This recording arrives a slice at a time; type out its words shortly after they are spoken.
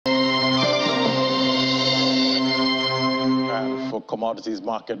Commodities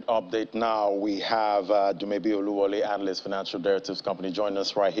market update now. We have Dumebi Oluwole, analyst, financial derivatives company, joining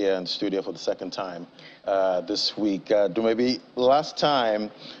us right here in the studio for the second time this week. Dumebi, last time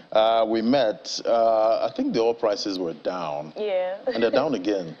we met, I think the oil prices were down. Yeah. And they're down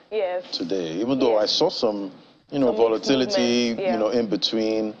again today, even though I saw some, some volatility, in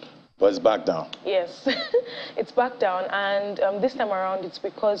between. But it's back down. Yes, it's back down, and this time around it's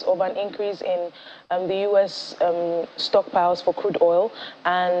because of an increase in the U.S. Stockpiles for crude oil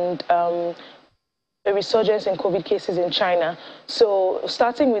and a resurgence in COVID cases in China. So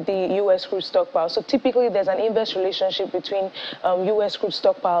starting with the U.S. crude stockpiles, so typically there's an inverse relationship between U.S. crude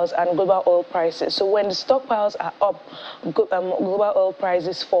stockpiles and global oil prices. So when the stockpiles are up, global oil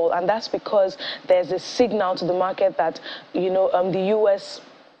prices fall, and that's because there's a signal to the market that, the U.S.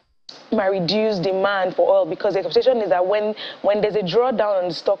 might reduce demand for oil, because the expectation is that when there's a drawdown on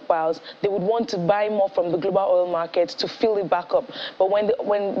the stockpiles, they would want to buy more from the global oil market to fill it back up. But when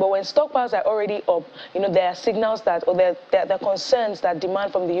stockpiles are already up, there are signals that, or there are concerns that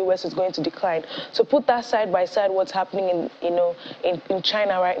demand from the U.S. is going to decline. So put that side by side what's happening in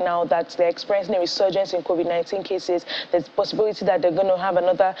China right now, that they're experiencing a resurgence in COVID-19 cases. There's possibility that they're going to have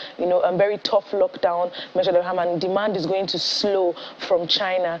another, a very tough lockdown measure, and demand is going to slow from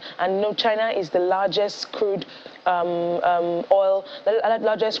China. And China is the largest crude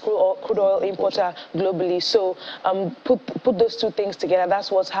largest crude oil importer globally. So put those two things together.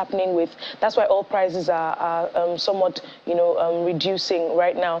 That's what's happening that's why oil prices are somewhat, reducing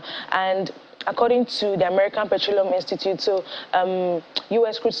right now. And according to the American Petroleum Institute, so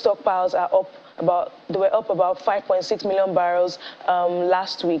U.S. crude stockpiles are up. They were up about 5.6 million barrels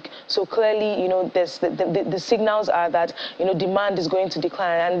last week. So clearly, the signals are that, demand is going to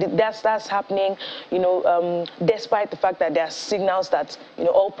decline. And that's happening, despite the fact that there are signals that,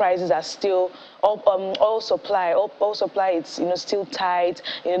 oil prices are still, oil supply is, still tight.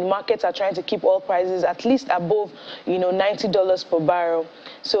 The markets are trying to keep oil prices at least above, $90 per barrel.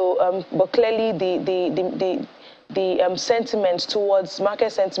 So, but clearly the sentiments towards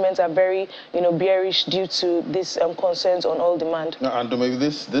market sentiments are very, bearish due to these concerns on oil demand. And maybe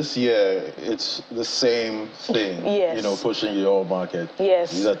this year it's the same thing. Yes. Pushing the oil market.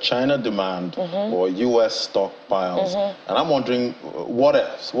 Yes. Either China demand or U.S. stockpiles. And I'm wondering what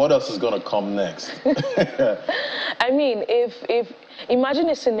else? What else is going to come next? I mean, if imagine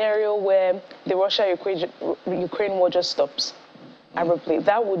a scenario where the Russia-Ukraine war just stops. Abruptly,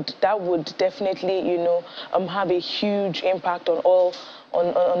 that would definitely, have a huge impact on oil,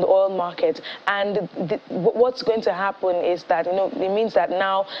 on the oil market. And what's going to happen is that, it means that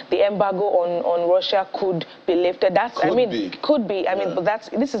now the embargo on Russia could be lifted. Could be. But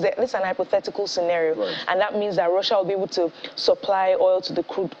this is an hypothetical scenario, right. And that means that Russia will be able to supply oil to the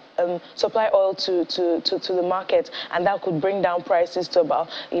crude. Supply oil to the market, and that could bring down prices to about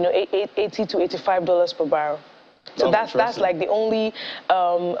 $80 to $85 per barrel. So that's like the only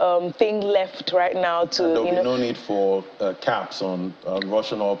thing left right now to. And there'll be no need for caps on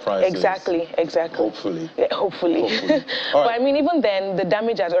Russian oil prices. Exactly. Hopefully. Yeah, hopefully. Right. But I mean, even then, the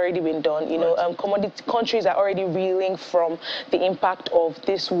damage has already been done. Commodity countries are already reeling from the impact of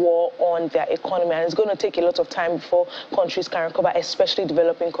this war on their economy, and it's going to take a lot of time before countries can recover, especially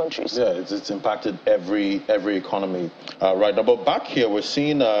developing countries. Yeah, it's impacted every economy right now. But back here, we're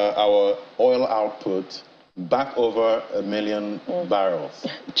seeing our oil output back over 1 million barrels.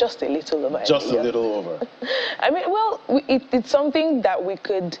 Just a little over. Just a little over. I mean, well, it's something that we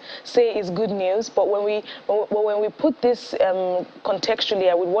could say is good news, but when we put this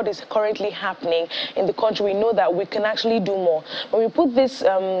contextually with what is currently happening in the country, we know that we can actually do more. When we put this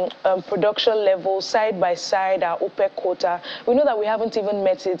production level side by side, our OPEC quota, we know that we haven't even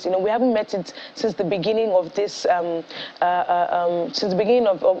met it. We haven't met it since the beginning of this, since the beginning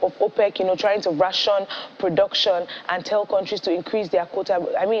of OPEC, trying to ration production and tell countries to increase their quota.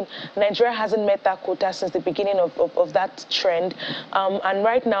 I mean, Nigeria hasn't met that quota since the beginning of that trend. And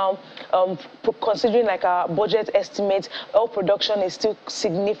right now, considering like our budget estimates, oil production is still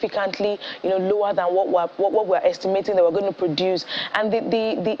significantly, lower than what we're estimating that we're going to produce. And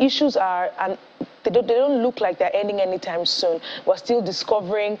the issues are, and they don't look like they're ending anytime soon. We're still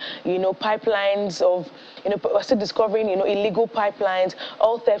discovering, pipelines of, we're still discovering, illegal pipelines.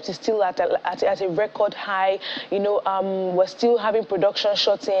 Oil theft is still at a record high. We're still having production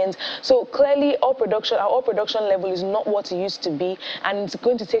shut-ins. So clearly, our oil production level is not what it used to be, and it's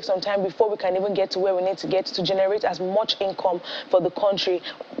going to take some time before we can even get to where we need to get to generate as much income for the country.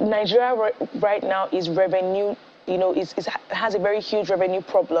 Nigeria right now is revenue you know, has a very huge revenue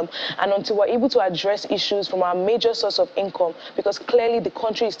problem. And until we're able to address issues from our major source of income, because clearly the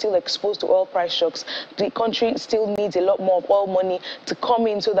country is still exposed to oil price shocks, the country still needs a lot more of oil money to come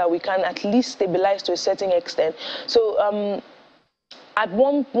in so that we can at least stabilize to a certain extent. So at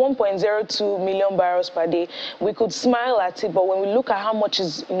 1.02 million barrels per day, we could smile at it, but when we look at how much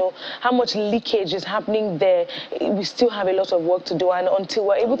is, you know, how much leakage is happening there, we still have a lot of work to do. And until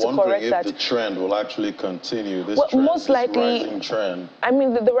we're able to correct that, the trend will actually continue. This most likely, rising trend. I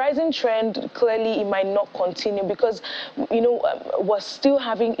mean, the rising trend, clearly it might not continue because, you know, we're still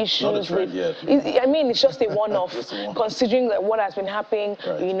having issues. Not a trend yet. I mean, it's just a one-off, considering that what has been happening,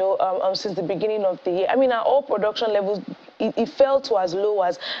 right, you know, since the beginning of the year. I mean, our oil production levels, it fell to as low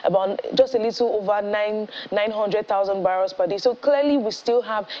as about just a little over 900,000 barrels per day. So clearly we still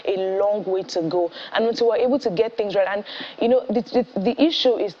have a long way to go. And until we're able to get things right, and you know, the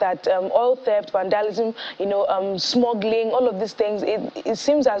issue is that oil theft, vandalism, you know, smuggling, all of these things, it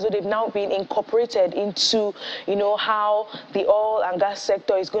seems as though they've now been incorporated into, you know, how the oil and gas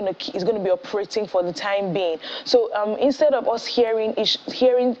sector is going to be operating for the time being. So instead of us hearing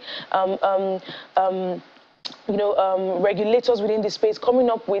you know, regulators within the space coming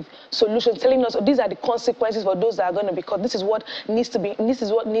up with solutions, telling us, oh, these are the consequences for those that are going to be caught. This is what needs to be. This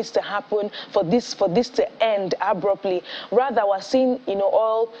is what needs to happen for this to end abruptly. Rather, we're seeing, you know,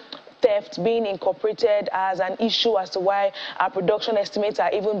 oil theft being incorporated as an issue as to why our production estimates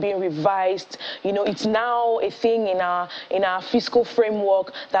are even being revised. You know, it's now a thing in our fiscal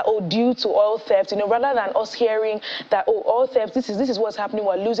framework that, oh, due to oil theft, you know, rather than us hearing that, oh, oil theft, this is what's happening,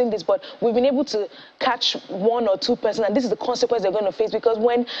 we're losing this, but we've been able to catch 1 or 2 persons, and this is the consequence they're going to face, because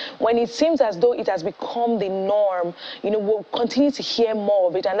when it seems as though it has become the norm, you know, we'll continue to hear more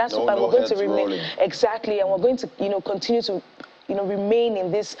of it, and that's what we're going to remain rolling. Exactly, and we're going to, you know, continue to, you know, remain in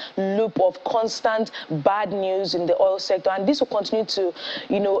this loop of constant bad news in the oil sector, and this will continue to,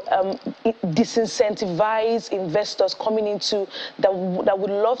 you know, disincentivize investors coming into that would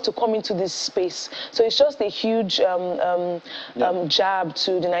love to come into this space. So it's just a huge jab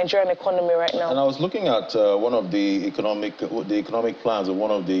to the Nigerian economy right now. And I was looking at one of the economic plans of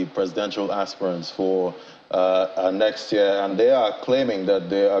one of the presidential aspirants for next year, and they are claiming that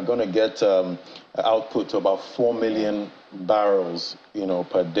they are going to get output to about 4 million barrels, you know,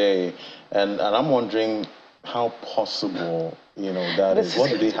 per day, and I'm wondering how possible, you know, that is. What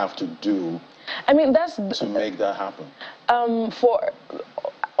do they have to do? I mean, to make that happen. On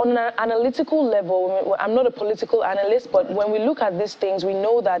an analytical level, I'm not a political analyst, but when we look at these things, we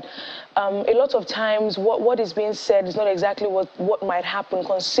know that a lot of times what is being said is not exactly what might happen,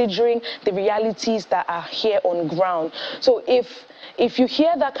 considering the realities that are here on ground. So if you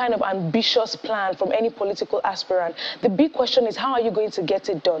hear that kind of ambitious plan from any political aspirant, the big question is, how are you going to get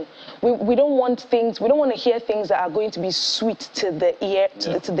it done? We don't want to hear things that are going to be sweet to the ear,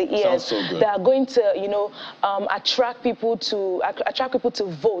 to the ears, so that are going to, you know, attract people to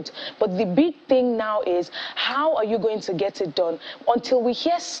vote. But the big thing now is, how are you going to get it done? Until we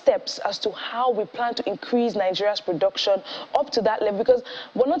hear steps as to how we plan to increase Nigeria's production up to that level, because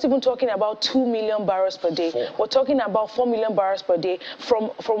we're not even talking about 2 million barrels per day. We're talking about 4 million barrels per day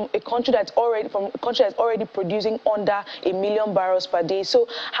from a country that's already producing under 1 million barrels per day. So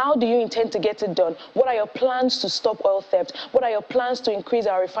how do you intend to get it done? What are your plans to stop oil theft? What are your plans to increase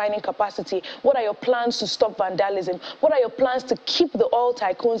our refining capacity? What are your plans to stop vandalism? What are your plans to keep the oil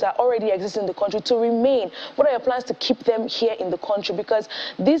tycoons that already exist in the country to remain? What are your plans to keep them here in the country? Because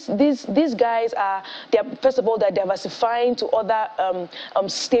these guys first of all, they're diversifying to other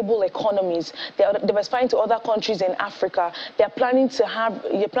stable economies. They're diversifying to other countries in Africa. You're planning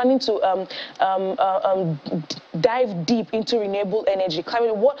to dive deep into renewable energy.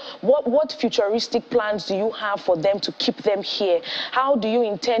 What futuristic plans do you have for them to keep them here? How do you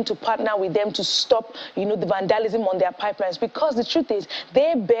intend to partner with them to stop, you know, the vandalism on their pipelines? Because the truth is,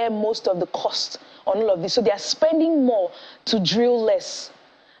 they bear most of the cost on all of this. So they are spending more to drill less.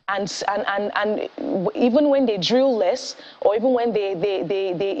 And even when they drill less, or even when they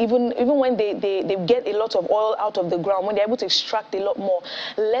get a lot of oil out of the ground, when they're able to extract a lot more,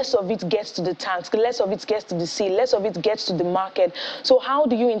 less of it gets to the tanks, less of it gets to the sea, less of it gets to the market. So how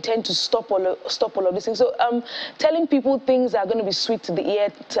do you intend to stop all of these things? So telling people things that are going to be sweet to the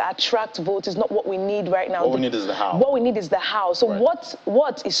ear to attract votes is not what we need right now. What we need is the how. What we need is the how. So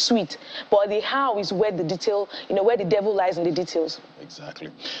what is sweet, but the how is where the detail, you know, where the devil lies in the details. Exactly.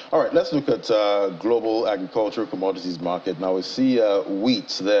 All right, let's look at global agricultural commodities market. Now we see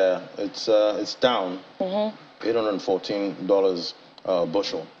wheat there. It's down $814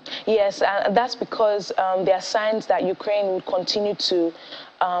 bushel. Yes, and that's because there are signs that Ukraine would continue to,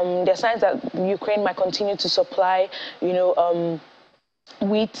 there are signs that Ukraine might continue to supply,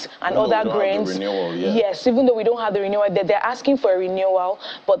 wheat and other grains. Renewal, yeah. Yes, even though we don't have the renewal, they're asking for a renewal,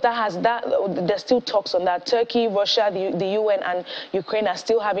 but there's still talks on that. Turkey, Russia, the UN, and Ukraine are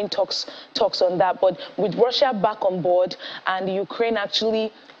still having talks on that. But with Russia back on board and Ukraine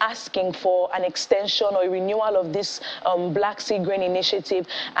actually asking for an extension or a renewal of this Black Sea Grain Initiative,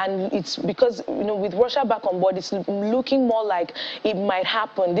 and it's because with Russia back on board, it's looking more like it might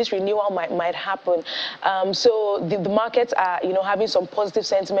happen. This renewal might happen. So the markets are having some positive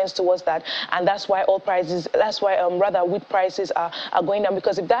sentiments towards that, and that's why wheat prices are going down,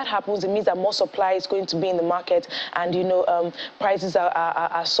 because if that happens, it means that more supply is going to be in the market, and prices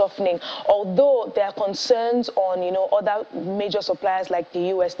are softening. Although there are concerns on other major suppliers like the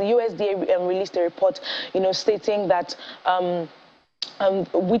US. The USDA released a report stating that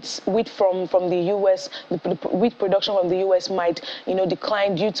wheat from the U.S., the wheat production from the U.S. might,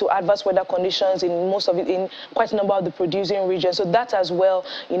 decline due to adverse weather conditions in quite a number of the producing regions. So that as well,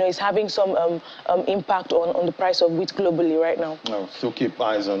 is having some impact on the price of wheat globally right now. Still keep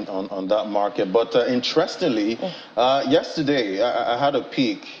eyes on that market. But interestingly, yesterday I had a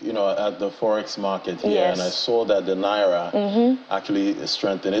peek, at the forex market here, yes, and I saw that the naira actually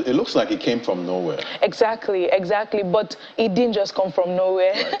strengthened. It looks like it came from nowhere. Exactly. But it didn't just come from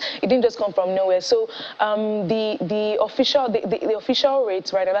nowhere. Right. It didn't just come from nowhere. So the official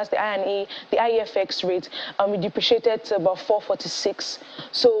rate, right, that's the INE, the IEFX rate, it depreciated to about 446.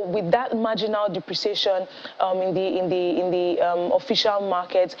 So with that marginal depreciation in the official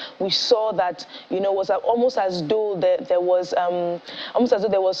market, we saw that was almost as though there was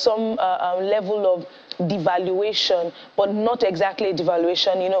some level of devaluation, but not exactly a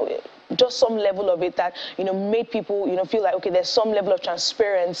devaluation. Just some level of it that made people feel like, okay, there's some level of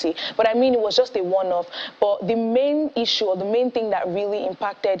transparency. But I mean, it was just a one-off. But the main issue, or the main thing that really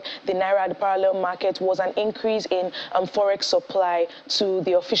impacted the naira, the parallel market, was an increase in forex supply to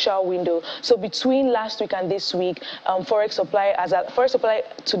the official window. So between last week and this week, forex supply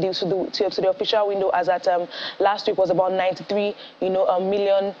to the official window as at last week was about 93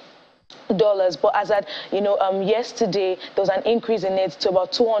 million dollars, but as at yesterday there was an increase in it to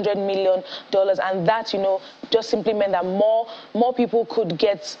about $200 million, and that just simply meant that more people could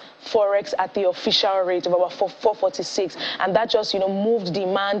get forex at the official rate of about 446, and that just moved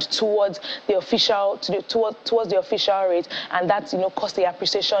demand towards the official towards the official rate, and that caused the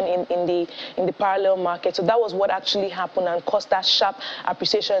appreciation in the parallel market. So that was what actually happened and caused that sharp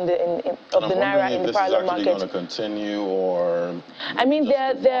appreciation of the naira in the parallel market. Going to continue, or I mean,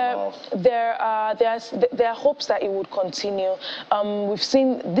 there are hopes that it would continue. We've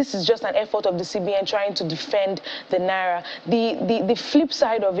seen this is just an effort of the CBN trying to defend the naira. The flip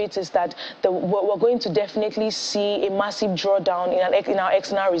side of it is that we're going to definitely see a massive drawdown in our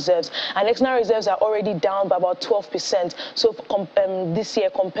external reserves. And external reserves are already down by about 12%. So this year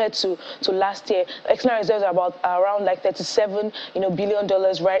compared to last year, external reserves are around like $37 billion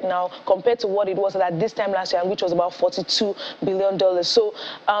right now, compared to what it was at this time last year, which was about $42 billion. So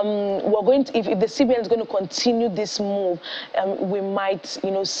we're going to, if the CBN is going to continue this move, we might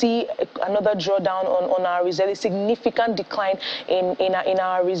see another drawdown on our reserves, a significant decline in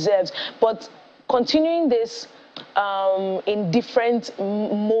our reserves. But continuing this in different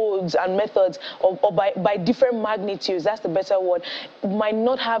modes and methods, or by different magnitudes, that's the better word, might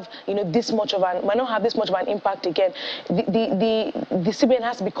not have this much of an impact again. The CBN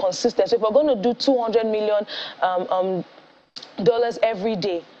has to be consistent. So if we're going to do $200 million every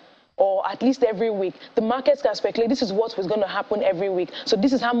day, or at least every week, the markets can speculate this is what was going to happen every week. So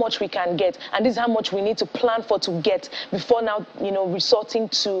this is how much we can get, and this is how much we need to plan for to get before now, resorting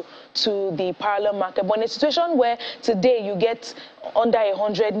to the parallel market. But in a situation where today you get under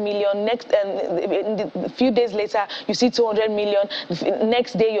 100 million, next a few days later you see 200 million,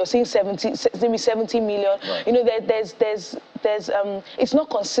 next day you're seeing 70 million. Right. It's not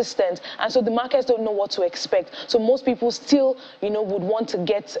consistent, and so the markets don't know what to expect. So most people still, would want to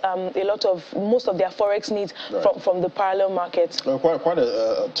get most of their forex needs from the parallel market. Quite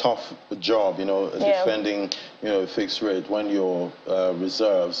a tough job, defending, fixed rate when your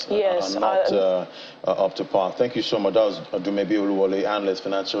reserves are not up to par. Thank you so much. That was Dumebi Oluwole, analyst,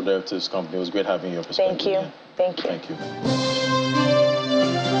 Financial Derivatives Company. It was great having your perspective. Thank you. Thank you.